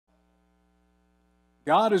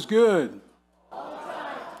God is good. All the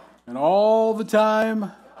time. And all the time.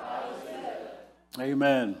 God is good.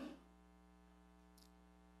 Amen.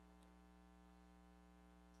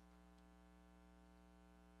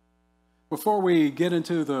 Before we get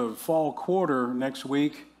into the fall quarter next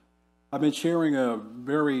week, I've been sharing a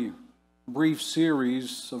very brief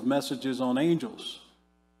series of messages on angels,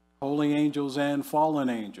 holy angels and fallen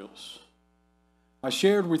angels. I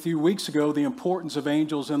shared with you weeks ago the importance of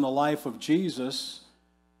angels in the life of Jesus,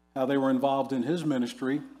 how they were involved in his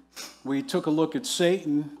ministry. We took a look at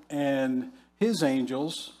Satan and his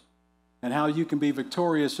angels and how you can be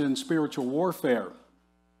victorious in spiritual warfare.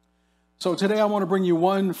 So today I want to bring you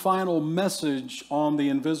one final message on the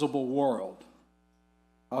invisible world.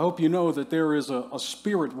 I hope you know that there is a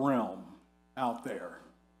spirit realm out there.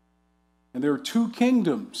 And there are two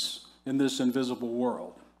kingdoms in this invisible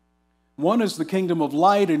world. One is the kingdom of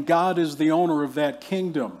light, and God is the owner of that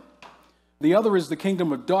kingdom. The other is the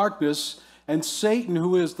kingdom of darkness, and Satan,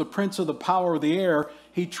 who is the prince of the power of the air,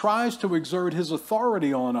 he tries to exert his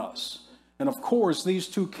authority on us. And of course, these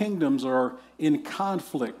two kingdoms are in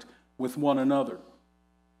conflict with one another.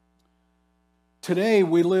 Today,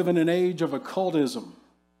 we live in an age of occultism.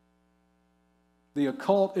 The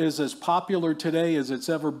occult is as popular today as it's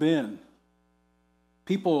ever been.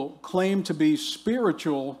 People claim to be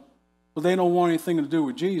spiritual, but they don't want anything to do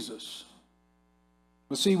with Jesus.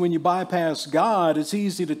 But see, when you bypass God, it's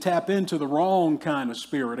easy to tap into the wrong kind of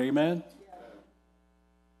spirit, amen?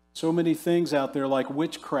 So many things out there like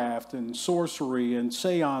witchcraft and sorcery and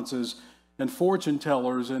seances and fortune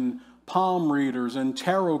tellers and palm readers and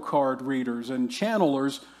tarot card readers and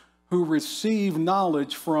channelers who receive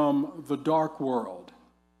knowledge from the dark world.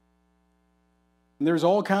 And there's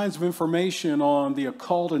all kinds of information on the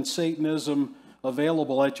occult and Satanism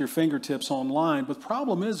available at your fingertips online. But the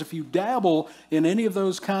problem is, if you dabble in any of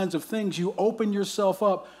those kinds of things, you open yourself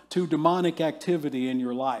up to demonic activity in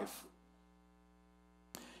your life.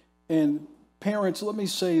 And parents, let me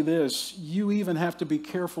say this, you even have to be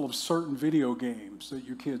careful of certain video games that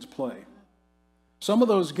your kids play. Some of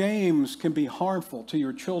those games can be harmful to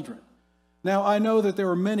your children. Now, I know that there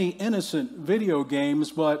are many innocent video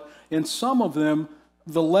games, but in some of them,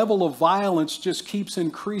 the level of violence just keeps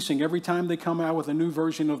increasing every time they come out with a new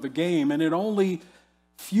version of the game, and it only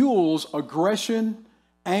fuels aggression,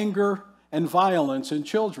 anger, and violence in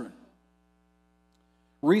children.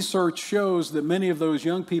 Research shows that many of those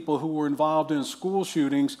young people who were involved in school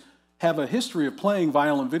shootings have a history of playing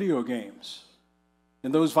violent video games.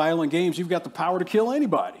 In those violent games, you've got the power to kill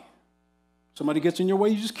anybody. Somebody gets in your way,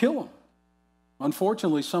 you just kill them.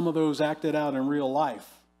 Unfortunately, some of those acted out in real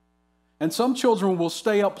life. And some children will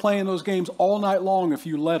stay up playing those games all night long if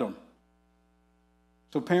you let them.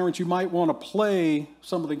 So parents, you might want to play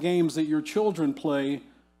some of the games that your children play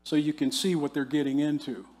so you can see what they're getting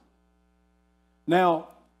into. Now,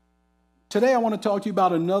 today I want to talk to you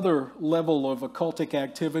about another level of occultic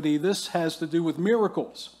activity. This has to do with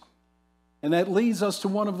miracles. And that leads us to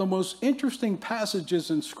one of the most interesting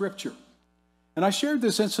passages in Scripture. And I shared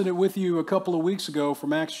this incident with you a couple of weeks ago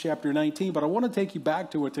from Acts chapter 19, but I want to take you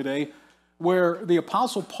back to it today, where the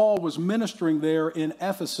Apostle Paul was ministering there in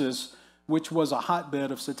Ephesus, which was a hotbed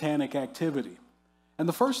of satanic activity. And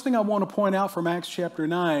the first thing I want to point out from Acts chapter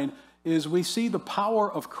 9 is we see the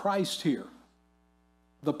power of Christ here.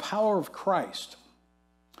 The power of Christ.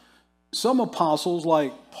 Some apostles,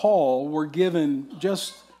 like Paul, were given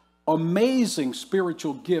just amazing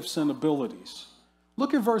spiritual gifts and abilities.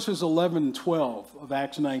 Look at verses 11 and 12 of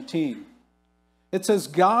Acts 19. It says,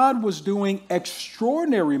 God was doing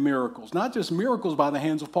extraordinary miracles, not just miracles by the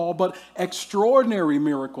hands of Paul, but extraordinary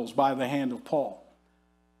miracles by the hand of Paul.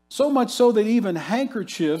 So much so that even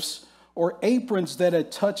handkerchiefs or aprons that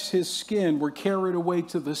had touched his skin were carried away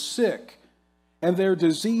to the sick, and their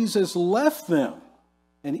diseases left them,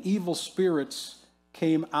 and evil spirits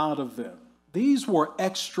came out of them. These were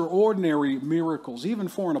extraordinary miracles, even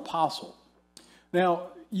for an apostle. Now,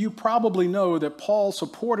 you probably know that Paul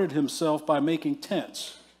supported himself by making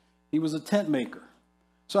tents. He was a tent maker.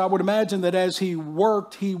 So I would imagine that as he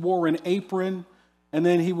worked, he wore an apron, and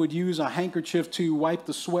then he would use a handkerchief to wipe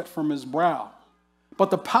the sweat from his brow. But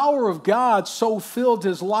the power of God so filled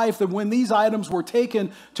his life that when these items were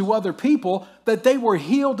taken to other people, that they were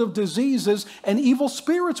healed of diseases and evil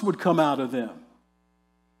spirits would come out of them.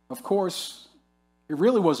 Of course, it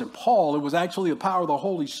really wasn't Paul. It was actually the power of the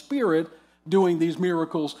Holy Spirit doing these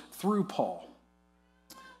miracles through Paul.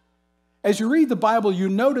 As you read the Bible, you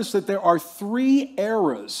notice that there are three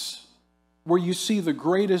eras where you see the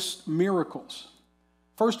greatest miracles.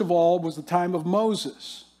 First of all was the time of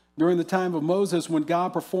Moses. During the time of Moses, when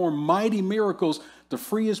God performed mighty miracles to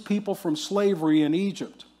free his people from slavery in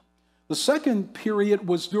Egypt. The second period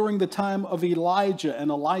was during the time of Elijah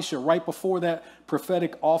and Elisha, right before that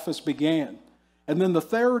prophetic office began. And then the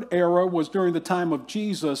third era was during the time of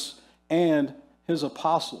Jesus and his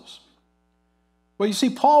apostles. Well, you see,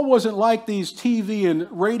 Paul wasn't like these TV and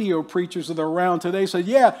radio preachers that are around today. Said,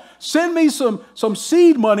 yeah, send me some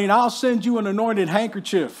seed money and I'll send you an anointed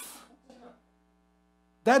handkerchief.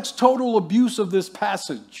 That's total abuse of this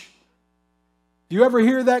passage. If you ever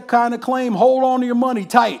hear that kind of claim, hold on to your money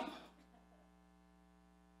tight.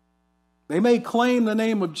 They may claim the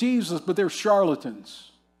name of Jesus, but they're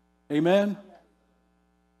charlatans. Amen?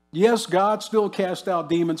 Yes, God still casts out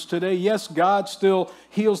demons today. Yes, God still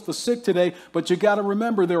heals the sick today. But you got to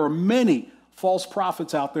remember there are many false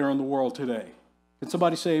prophets out there in the world today. Can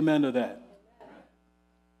somebody say amen to that?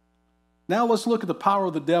 Now let's look at the power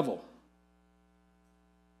of the devil.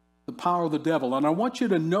 The power of the devil. And I want you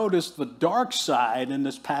to notice the dark side in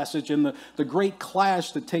this passage and the great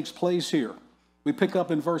clash that takes place here. We pick up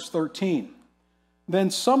in verse 13. Then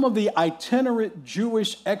some of the itinerant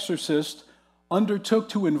Jewish exorcists undertook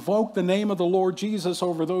to invoke the name of the Lord Jesus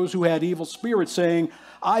over those who had evil spirits, saying,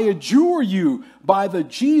 I adjure you by the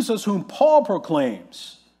Jesus whom Paul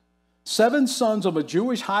proclaims. 7 sons of a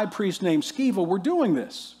Jewish high priest named Sceva were doing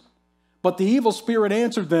this. But the evil spirit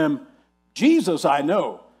answered them, Jesus I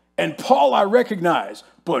know, and Paul I recognize,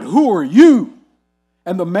 but who are you?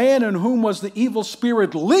 And the man in whom was the evil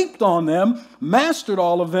spirit leaped on them, mastered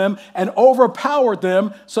all of them, and overpowered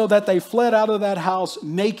them so that they fled out of that house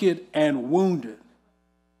naked and wounded.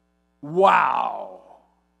 Wow.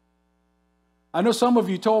 I know some of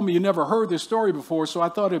you told me you never heard this story before, so I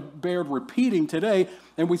thought it bared repeating today,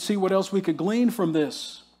 and we'd see what else we could glean from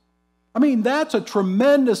this. I mean, that's a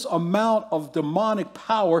tremendous amount of demonic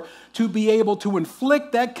power to be able to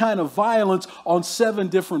inflict that kind of violence on 7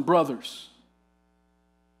 different brothers.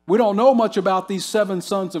 We don't know much about these 7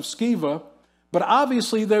 sons of Sceva, but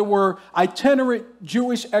obviously there were itinerant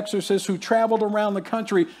Jewish exorcists who traveled around the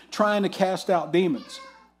country trying to cast out demons.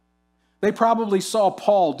 They probably saw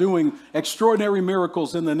Paul doing extraordinary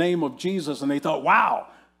miracles in the name of Jesus, and they thought, wow,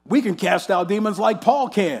 we can cast out demons like Paul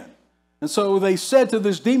can. And so they said to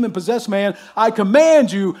this demon-possessed man, I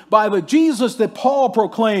command you by the Jesus that Paul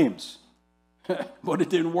proclaims. But it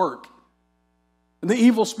didn't work. And the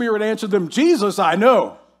evil spirit answered them, Jesus I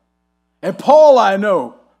know, and Paul I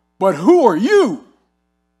know, but who are you?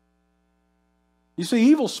 You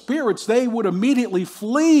see, evil spirits, they would immediately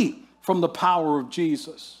flee from the power of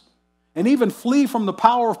Jesus and even flee from the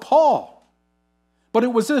power of Paul. But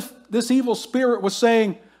it was as if this evil spirit was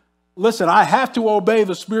saying, listen, I have to obey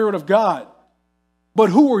the Spirit of God,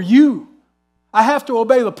 but who are you? I have to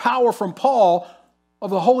obey the power from Paul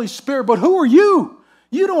of the Holy Spirit, but who are you?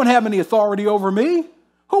 You don't have any authority over me.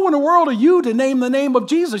 Who in the world are you to name the name of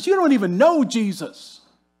Jesus? You don't even know Jesus.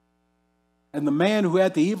 And the man who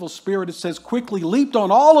had the evil spirit, it says, quickly leaped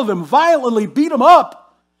on all of them, violently beat them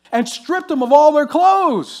up, and stripped them of all their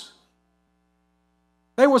clothes.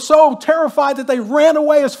 They were so terrified that they ran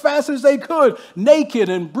away as fast as they could, naked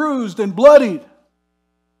and bruised and bloodied.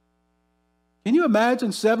 Can you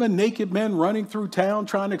imagine 7 naked men running through town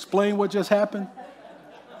trying to explain what just happened?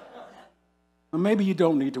 Well, maybe you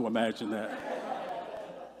don't need to imagine that.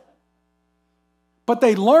 But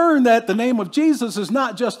they learned that the name of Jesus is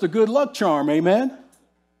not just a good luck charm, amen?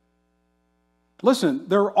 Listen,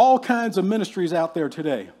 there are all kinds of ministries out there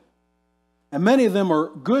today, and many of them are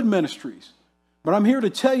good ministries. But I'm here to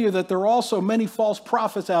tell you that there are also many false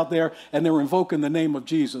prophets out there, and they're invoking the name of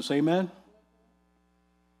Jesus, amen?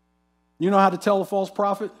 You know how to tell a false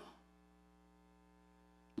prophet?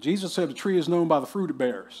 Jesus said a tree is known by the fruit it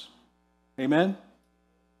bears, amen?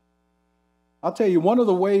 I'll tell you, one of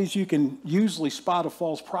the ways you can usually spot a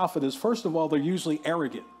false prophet is, first of all, they're usually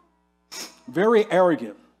arrogant. Very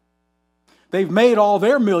arrogant. They've made all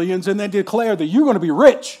their millions and they declare that you're going to be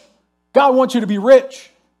rich. God wants you to be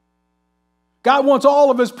rich. God wants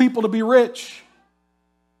all of his people to be rich.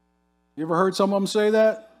 You ever heard some of them say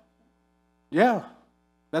that? Yeah.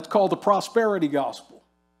 That's called the prosperity gospel.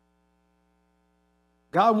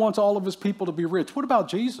 God wants all of his people to be rich. What about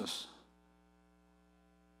Jesus?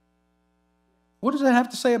 What does that have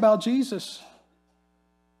to say about Jesus?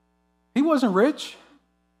 He wasn't rich.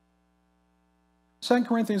 2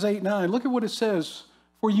 Corinthians 8:9. Look at what it says.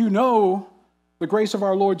 For you know the grace of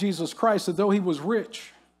our Lord Jesus Christ, that though he was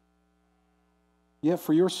rich, yet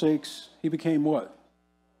for your sakes he became what?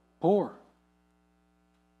 Poor.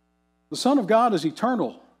 The Son of God is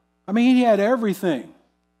eternal. I mean, he had everything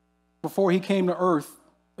before he came to earth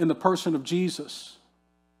in the person of Jesus.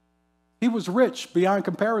 He was rich beyond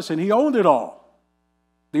comparison. He owned it all.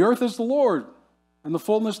 The earth is the Lord and the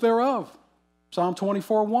fullness thereof. Psalm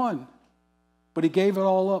 24:1. But he gave it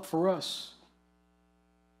all up for us.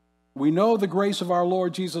 We know the grace of our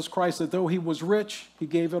Lord Jesus Christ, that though he was rich, he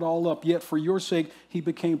gave it all up. Yet for your sake, he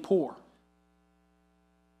became poor,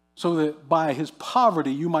 so that by his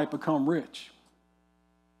poverty, you might become rich.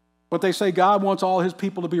 But they say God wants all his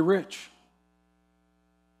people to be rich.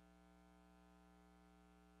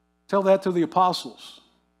 Tell that to the apostles,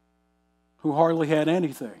 who hardly had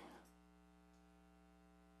anything.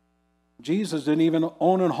 Jesus didn't even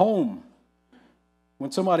own a home.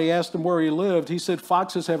 When somebody asked him where he lived, he said,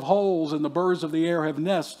 foxes have holes and the birds of the air have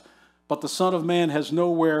nests, but the Son of Man has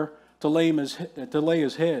nowhere to lay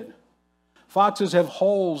his head. Foxes have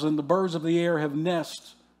holes and the birds of the air have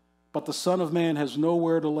nests, but the Son of Man has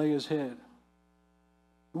nowhere to lay his head.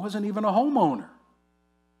 He wasn't even a homeowner.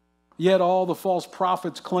 Yet all the false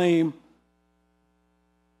prophets claim,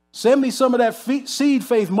 send me some of that seed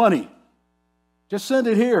faith money. Just send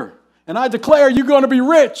it here. And I declare you're going to be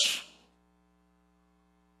rich.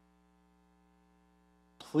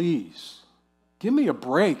 Please, give me a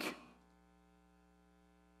break.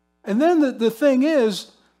 And then the thing is,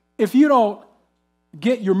 if you don't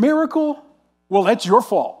get your miracle, well, that's your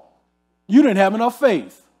fault. You didn't have enough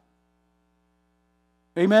faith.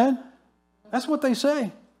 Amen? That's what they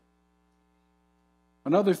say.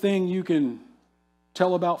 Another thing you can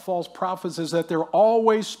tell about false prophets is that they're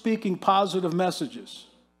always speaking positive messages.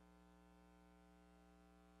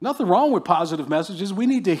 Nothing wrong with positive messages. We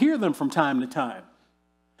need to hear them from time to time.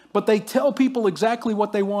 But they tell people exactly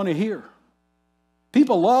what they want to hear.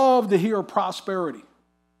 People love to hear prosperity,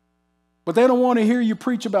 but they don't want to hear you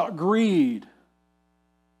preach about greed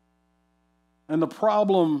and the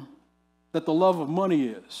problem that the love of money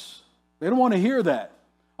is. They don't want to hear that.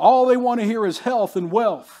 All they want to hear is health and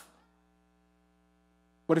wealth.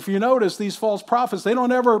 But if you notice, these false prophets, they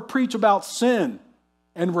don't ever preach about sin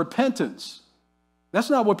and repentance. That's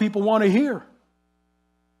not what people want to hear.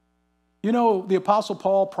 You know, the Apostle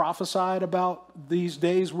Paul prophesied about these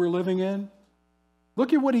days we're living in.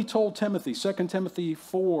 Look at what he told Timothy, 2 Timothy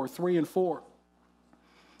 4:3 and 4.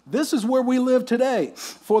 This is where we live today.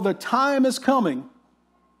 For the time is coming,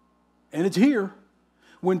 and it's here,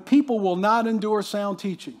 when people will not endure sound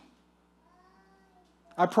teaching.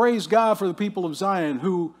 I praise God for the people of Zion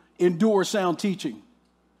who endure sound teaching.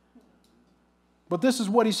 But this is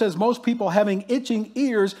what he says, most people having itching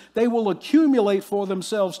ears, they will accumulate for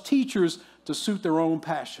themselves teachers to suit their own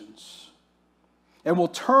passions, and will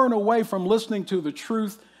turn away from listening to the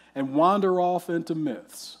truth and wander off into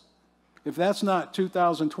myths. If that's not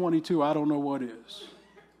 2022, I don't know what is.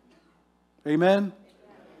 Amen?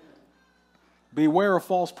 Beware of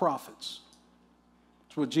false prophets.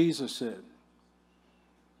 That's what Jesus said.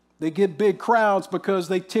 They get big crowds because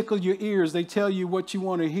they tickle your ears. They tell you what you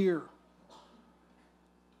want to hear.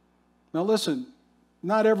 Now listen,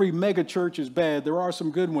 not every mega church is bad. There are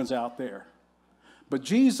some good ones out there. But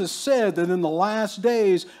Jesus said that in the last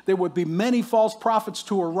days, there would be many false prophets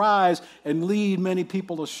to arise and lead many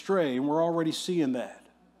people astray. And we're already seeing that.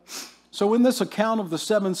 So in this account of the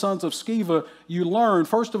 7 sons of Sceva, you learn,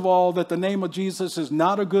 first of all, that the name of Jesus is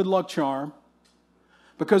not a good luck charm.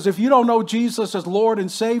 Because if you don't know Jesus as Lord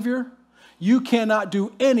and Savior, you cannot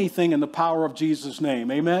do anything in the power of Jesus'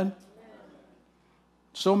 name. Amen?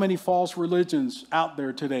 So many false religions out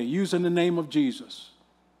there today using the name of Jesus.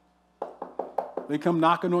 They come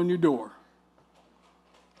knocking on your door.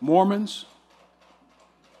 Mormons,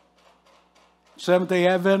 Seventh-day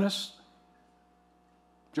Adventists,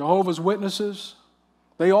 Jehovah's Witnesses,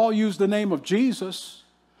 they all use the name of Jesus.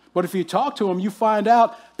 But if you talk to them, you find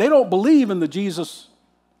out they don't believe in the Jesus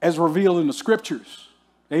as revealed in the Scriptures.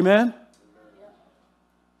 Amen?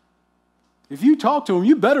 If you talk to them,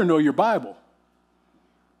 you better know your Bible,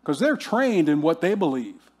 because they're trained in what they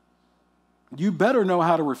believe. You better know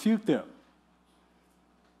how to refute them.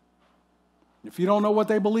 If you don't know what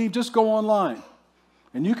they believe, just go online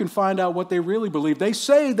and you can find out what they really believe. They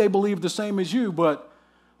say they believe the same as you, but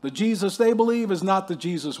the Jesus they believe is not the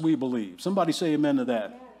Jesus we believe. Somebody say amen to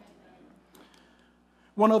that.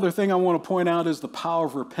 One other thing I want to point out is the power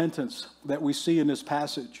of repentance that we see in this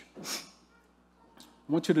passage.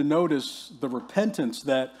 I want you to notice the repentance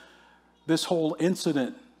that this whole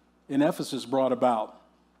incident in Ephesus brought about.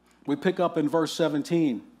 We pick up in verse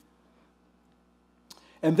 17.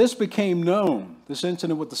 And this became known, this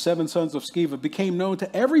incident with the 7 sons of Sceva became known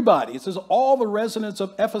to everybody. It says all the residents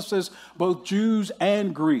of Ephesus, both Jews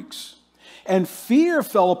and Greeks. And fear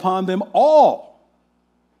fell upon them all.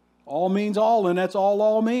 All means all, and that's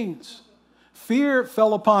all means. Fear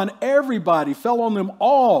fell upon everybody, fell on them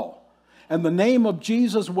all. And the name of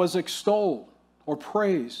Jesus was extolled or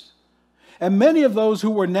praised. And many of those who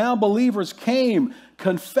were now believers came,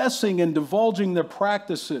 confessing and divulging their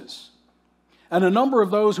practices. And a number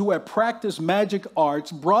of those who had practiced magic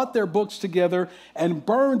arts brought their books together and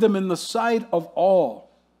burned them in the sight of all.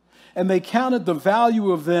 And they counted the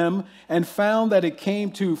value of them and found that it came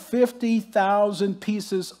to 50,000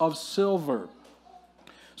 pieces of silver.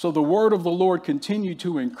 So the word of the Lord continued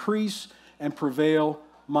to increase and prevail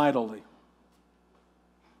mightily.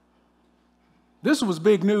 This was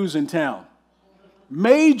big news in town.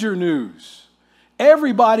 Major news.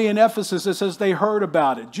 Everybody in Ephesus, it says they heard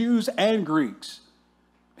about it, Jews and Greeks.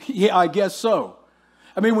 Yeah, I guess so.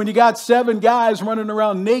 I mean, when you got 7 guys running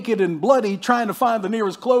around naked and bloody trying to find the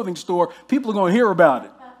nearest clothing store, people are going to hear about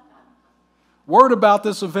it. Word about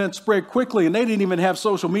this event spread quickly, and they didn't even have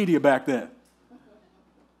social media back then.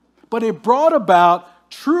 But it brought about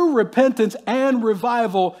true repentance and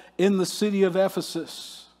revival in the city of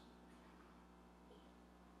Ephesus.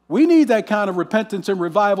 We need that kind of repentance and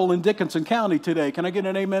revival in Dickinson County today. Can I get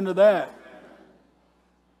an amen to that?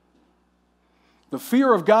 The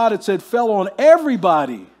fear of God, it said, fell on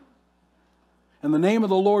everybody. And the name of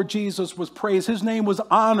the Lord Jesus was praised. His name was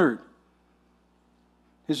honored.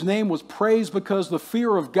 His name was praised because the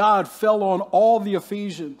fear of God fell on all the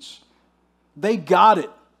Ephesians. They got it.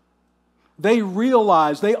 They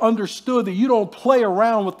realized, they understood that you don't play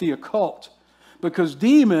around with the occult because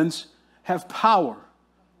demons have power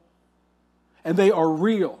and they are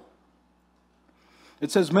real.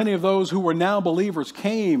 It says many of those who were now believers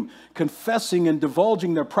came confessing and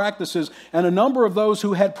divulging their practices, and a number of those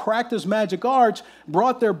who had practiced magic arts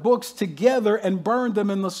brought their books together and burned them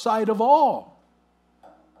in the sight of all.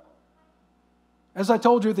 As I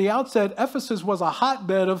told you at the outset, Ephesus was a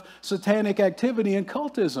hotbed of satanic activity and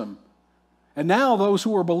cultism. And now those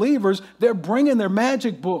who are believers, they're bringing their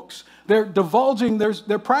magic books. They're divulging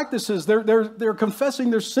their practices. They're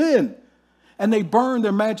confessing their sin. And they burned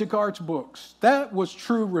their magic arts books. That was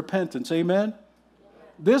true repentance. Amen?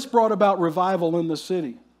 This brought about revival in the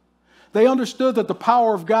city. They understood that the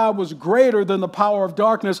power of God was greater than the power of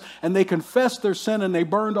darkness, and they confessed their sin and they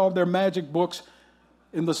burned all their magic books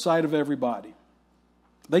in the sight of everybody.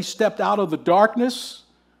 They stepped out of the darkness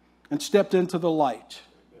and stepped into the light.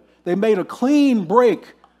 They made a clean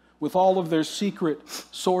break with all of their secret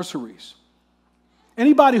sorceries.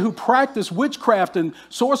 Anybody who practiced witchcraft and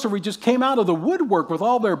sorcery just came out of the woodwork with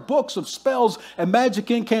all their books of spells and magic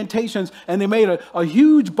incantations, and they made a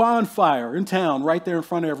huge bonfire in town right there in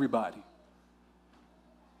front of everybody.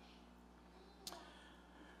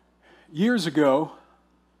 Years ago,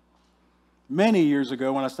 many years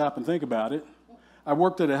ago, when I stop and think about it, I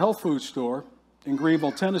worked at a health food store in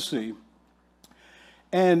Greenville, Tennessee,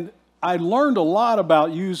 and I learned a lot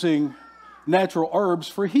about using natural herbs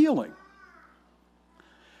for healing.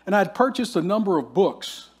 And I'd purchased a number of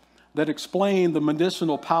books that explained the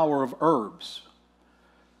medicinal power of herbs.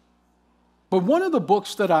 But one of the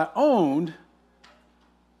books that I owned,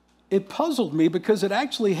 it puzzled me because it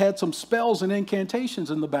actually had some spells and incantations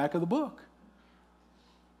in the back of the book.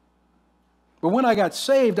 But when I got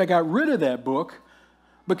saved, I got rid of that book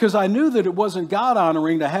because I knew that it wasn't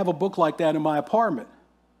God-honoring to have a book like that in my apartment.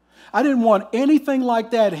 I didn't want anything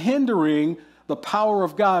like that hindering the power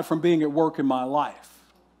of God from being at work in my life.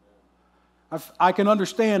 I can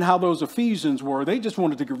understand how those Ephesians were. They just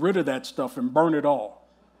wanted to get rid of that stuff and burn it all.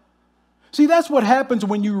 See, that's what happens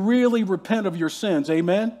when you really repent of your sins,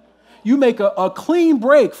 amen? You make a clean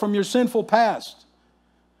break from your sinful past.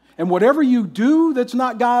 And whatever you do that's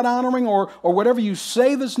not God-honoring or whatever you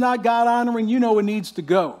say that's not God-honoring, you know it needs to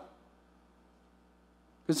go.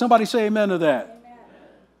 Can somebody say amen to that? Amen.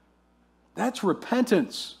 That's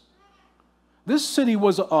repentance. This city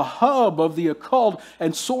was a hub of the occult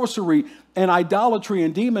and sorcery and idolatry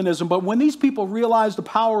and demonism. But when these people realized the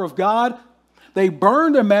power of God, they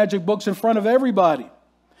burned their magic books in front of everybody.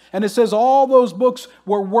 And it says all those books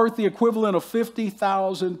were worth the equivalent of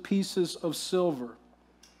 50,000 pieces of silver.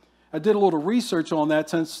 I did a little research on that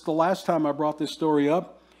since the last time I brought this story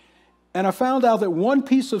up. And I found out that one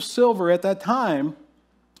piece of silver at that time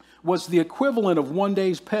was the equivalent of one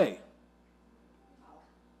day's pay.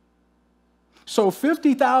 So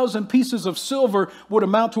 50,000 pieces of silver would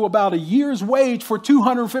amount to about a year's wage for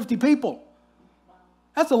 250 people.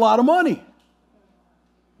 That's a lot of money.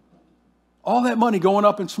 All that money going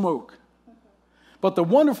up in smoke. But the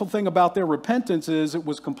wonderful thing about their repentance is it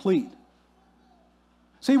was complete.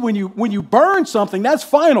 See, when you burn something, that's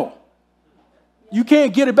final. You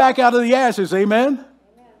can't get it back out of the ashes, amen?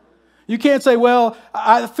 You can't say, well,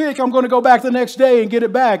 I think I'm going to go back the next day and get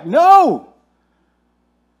it back. No!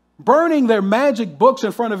 Burning their magic books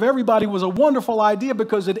in front of everybody was a wonderful idea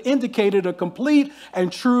because it indicated a complete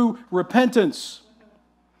and true repentance.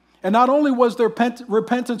 And not only was their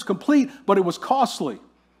repentance complete, but it was costly.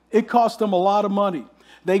 It cost them a lot of money.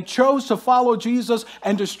 They chose to follow Jesus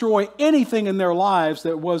and destroy anything in their lives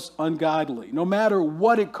that was ungodly, no matter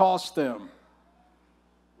what it cost them.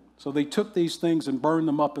 So they took these things and burned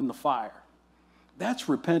them up in the fire. That's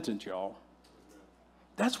repentance, y'all.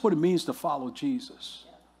 That's what it means to follow Jesus.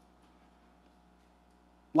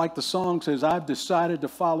 Like the song says, I've decided to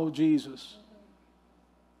follow Jesus.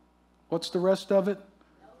 What's the rest of it?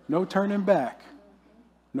 No turning back.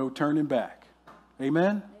 No turning back.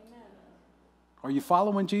 Amen? Are you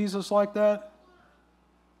following Jesus like that?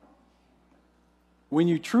 When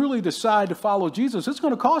you truly decide to follow Jesus, it's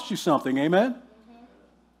going to cost you something. Amen?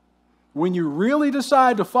 When you really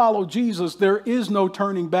decide to follow Jesus, there is no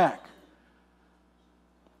turning back.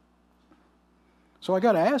 So I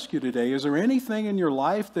got to ask you today, is there anything in your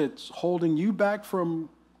life that's holding you back from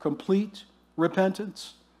complete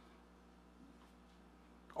repentance?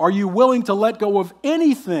 Are you willing to let go of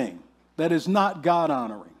anything that is not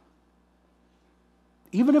God-honoring?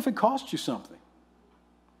 Even if it costs you something.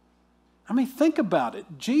 I mean, think about it.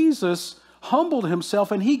 Jesus humbled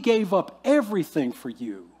himself and he gave up everything for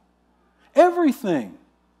you. Everything.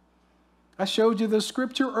 I showed you the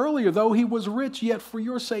scripture earlier. Though he was rich, yet for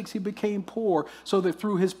your sakes he became poor, so that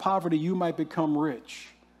through his poverty you might become rich.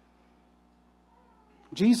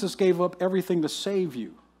 Jesus gave up everything to save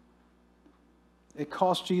you. It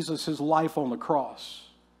cost Jesus his life on the cross.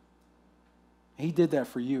 He did that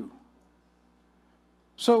for you.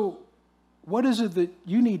 So, what is it that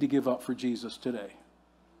you need to give up for Jesus today?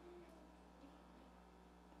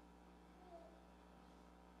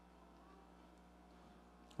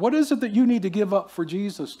 What is it that you need to give up for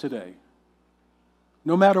Jesus today?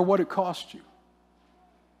 No matter what it costs you.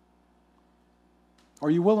 Are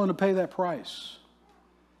you willing to pay that price?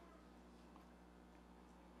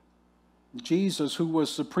 Jesus, who was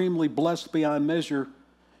supremely blessed beyond measure,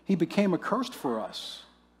 he became accursed for us.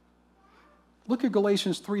 Look at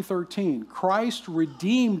Galatians 3:13. Christ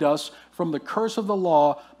redeemed us from the curse of the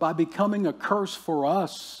law by becoming a curse for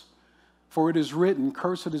us. For it is written,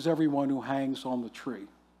 cursed is everyone who hangs on the tree.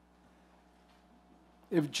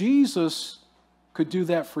 If Jesus could do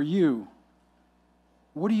that for you,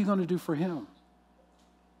 what are you going to do for him?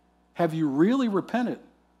 Have you really repented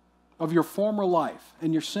of your former life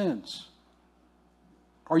and your sins?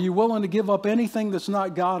 Are you willing to give up anything that's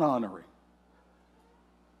not God-honoring?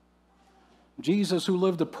 Jesus, who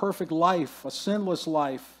lived a perfect life, a sinless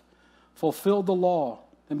life, fulfilled the law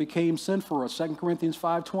and became sin for us. 2 Corinthians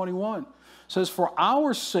 5:21 says, for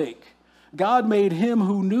our sake, God made him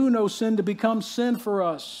who knew no sin to become sin for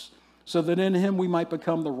us, so that in him we might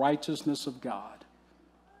become the righteousness of God.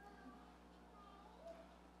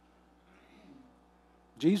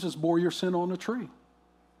 Jesus bore your sin on a tree.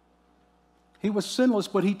 He was sinless,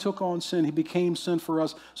 but he took on sin. He became sin for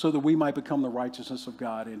us so that we might become the righteousness of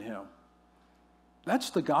God in him.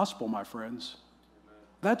 That's the gospel, my friends.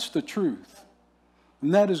 That's the truth.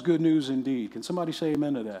 And that is good news indeed. Can somebody say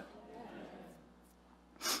amen to that?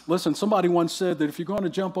 Listen, somebody once said that if you're going to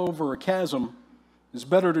jump over a chasm, it's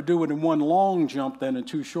better to do it in one long jump than in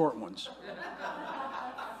two short ones.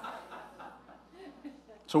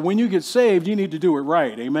 So when you get saved, you need to do it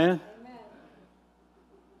right. Amen?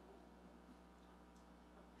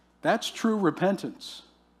 That's true repentance.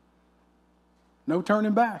 No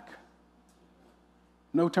turning back.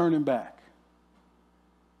 No turning back.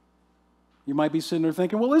 You might be sitting there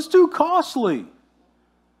thinking, well, it's too costly.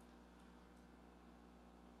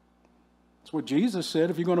 That's what Jesus said.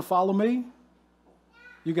 If you're going to follow me,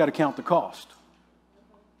 you got to count the cost.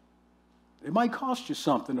 It might cost you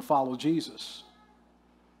something to follow Jesus.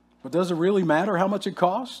 But does it really matter how much it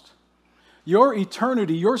costs? Your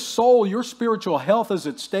eternity, your soul, your spiritual health is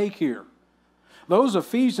at stake here. Those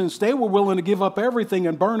Ephesians, they were willing to give up everything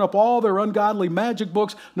and burn up all their ungodly magic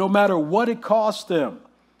books no matter what it cost them.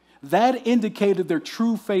 That indicated their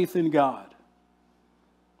true faith in God.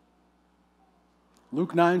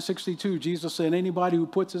 Luke 9:62, Jesus said, anybody who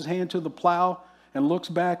puts his hand to the plow and looks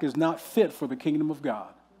back is not fit for the kingdom of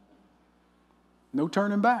God. No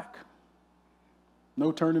turning back.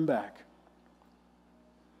 No turning back.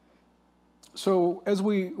 So as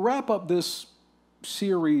we wrap up this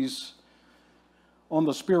series on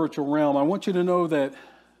the spiritual realm, I want you to know that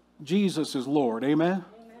Jesus is Lord. Amen?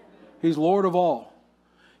 Amen. He's Lord of all.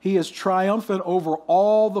 He is triumphant over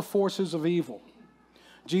all the forces of evil.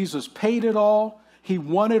 Jesus paid it all. He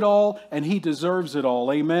won it all, and he deserves it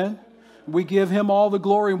all. Amen? We give him all the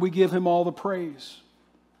glory and we give him all the praise.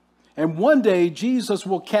 And one day, Jesus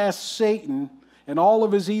will cast Satan and all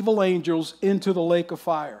of his evil angels into the lake of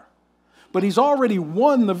fire. But he's already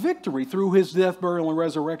won the victory through his death, burial, and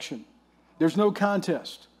resurrection. There's no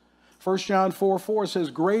contest. 1 John 4:4 says,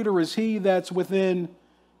 greater is he that's within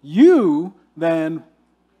you than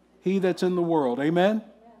he that's in the world. Amen?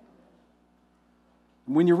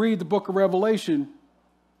 When you read the book of Revelation,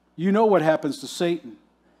 you know what happens to Satan.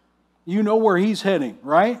 You know where he's heading,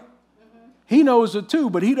 right? Mm-hmm. He knows it too,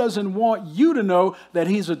 but he doesn't want you to know that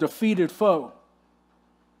he's a defeated foe.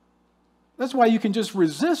 That's why you can just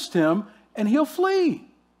resist him and he'll flee.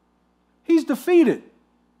 He's defeated.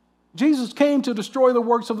 Jesus came to destroy the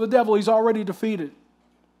works of the devil. He's already defeated.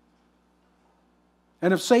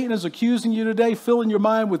 And if Satan is accusing you today, filling your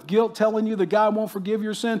mind with guilt, telling you that God won't forgive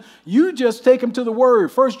your sin, you just take him to the word.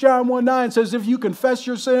 1 John 1:9 says, if you confess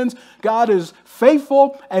your sins, God is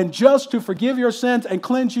faithful and just to forgive your sins and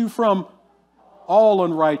cleanse you from all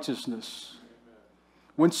unrighteousness.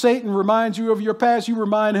 When Satan reminds you of your past, you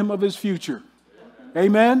remind him of his future.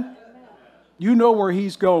 Amen? You know where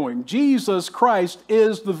he's going. Jesus Christ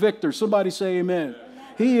is the victor. Somebody say amen.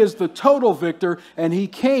 He is the total victor, and he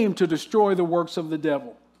came to destroy the works of the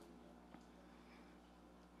devil.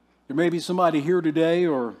 There may be somebody here today,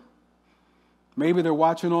 or maybe they're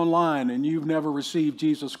watching online, and you've never received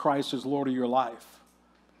Jesus Christ as Lord of your life.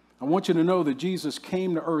 I want you to know that Jesus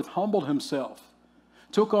came to earth, humbled himself,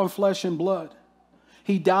 took on flesh and blood.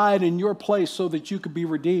 He died in your place so that you could be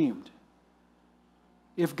redeemed.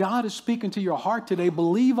 If God is speaking to your heart today,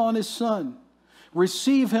 believe on his Son.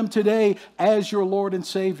 Receive him today as your Lord and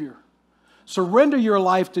Savior. Surrender your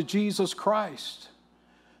life to Jesus Christ.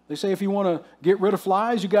 They say if you want to get rid of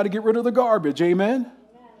flies, you got to get rid of the garbage. Amen? Amen?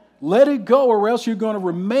 Let it go, or else you're going to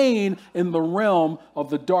remain in the realm of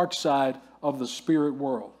the dark side of the spirit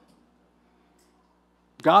world.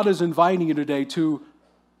 God is inviting you today to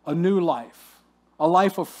a new life, a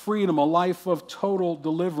life of freedom, a life of total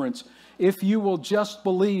deliverance. If you will just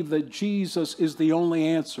believe that Jesus is the only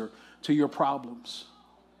answer to your problems.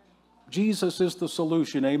 Jesus is the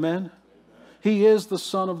solution. Amen? He is the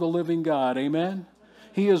Son of the living God. Amen?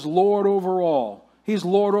 He is Lord over all. He's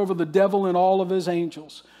Lord over the devil and all of his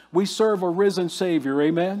angels. We serve a risen Savior.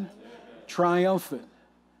 Amen? Triumphant.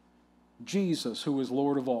 Jesus, who is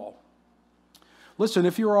Lord of all. Listen,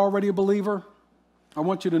 if you're already a believer, I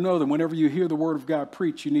want you to know that whenever you hear the Word of God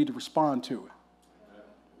preached, you need to respond to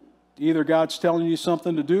it. Either God's telling you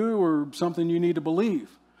something to do or something you need to believe.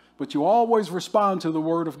 But you always respond to the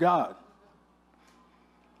Word of God.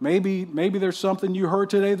 Maybe there's something you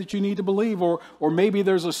heard today that you need to believe, or maybe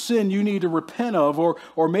there's a sin you need to repent of,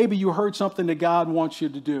 or maybe you heard something that God wants you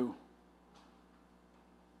to do.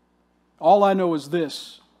 All I know is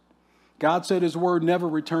this. God said his word never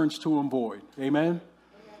returns to him void. Amen?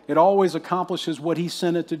 It always accomplishes what he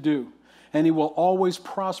sent it to do. And he will always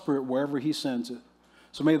prosper it wherever he sends it.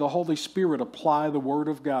 So may the Holy Spirit apply the word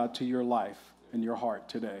of God to your life and your heart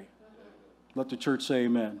today. Let the church say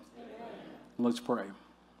amen. Let's pray.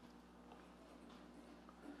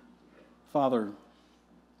 Father,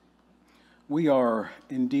 we are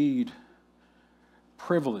indeed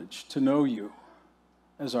privileged to know you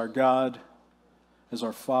as our God, as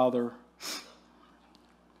our Father,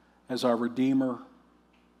 as our Redeemer,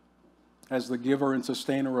 as the giver and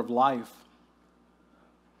sustainer of life.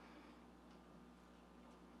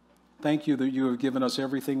 Thank you that you have given us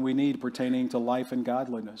everything we need pertaining to life and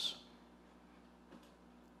godliness.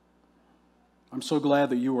 I'm so glad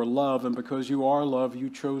that you are love, and because you are love, you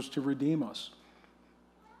chose to redeem us.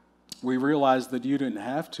 We realize that you didn't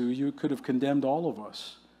have to. You could have condemned all of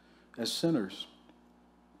us as sinners.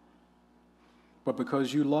 But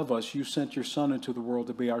because you love us, you sent your Son into the world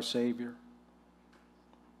to be our Savior.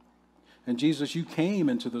 And Jesus, you came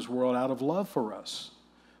into this world out of love for us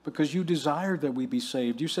because you desired that we be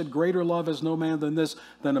saved. You said, greater love has no man than this,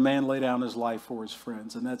 than a man lay down his life for his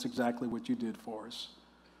friends. And that's exactly what you did for us.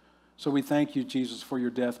 So we thank you, Jesus, for your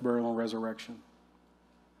death, burial, and resurrection.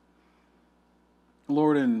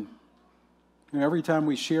 Lord, and every time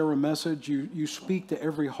we share a message, you speak to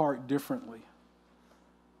every heart differently.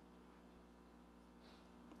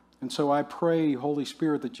 And so I pray, Holy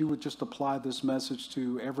Spirit, that you would just apply this message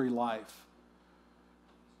to every life.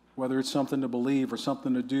 Whether it's something to believe or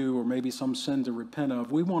something to do or maybe some sin to repent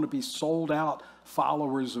of. We want to be sold out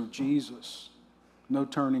followers of Jesus. No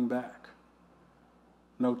turning back.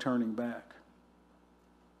 No turning back.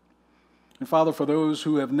 And Father, for those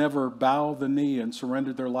who have never bowed the knee and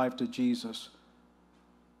surrendered their life to Jesus,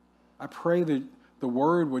 I pray that the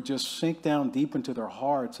word would just sink down deep into their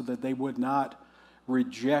hearts so that they would not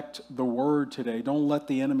reject the word today. Don't let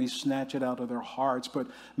the enemy snatch it out of their hearts, but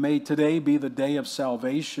may today be the day of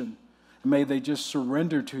salvation May they just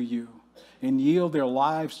surrender to you and yield their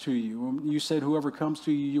lives to you. You said whoever comes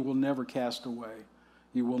to you, you will never cast away.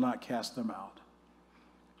 You will not cast them out.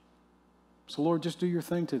 So Lord, just do your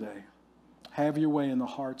thing today. Have your way in the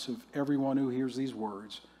hearts of everyone who hears these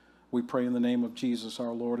words. We pray in the name of Jesus,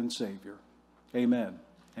 our Lord and Savior. Amen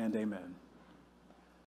and amen.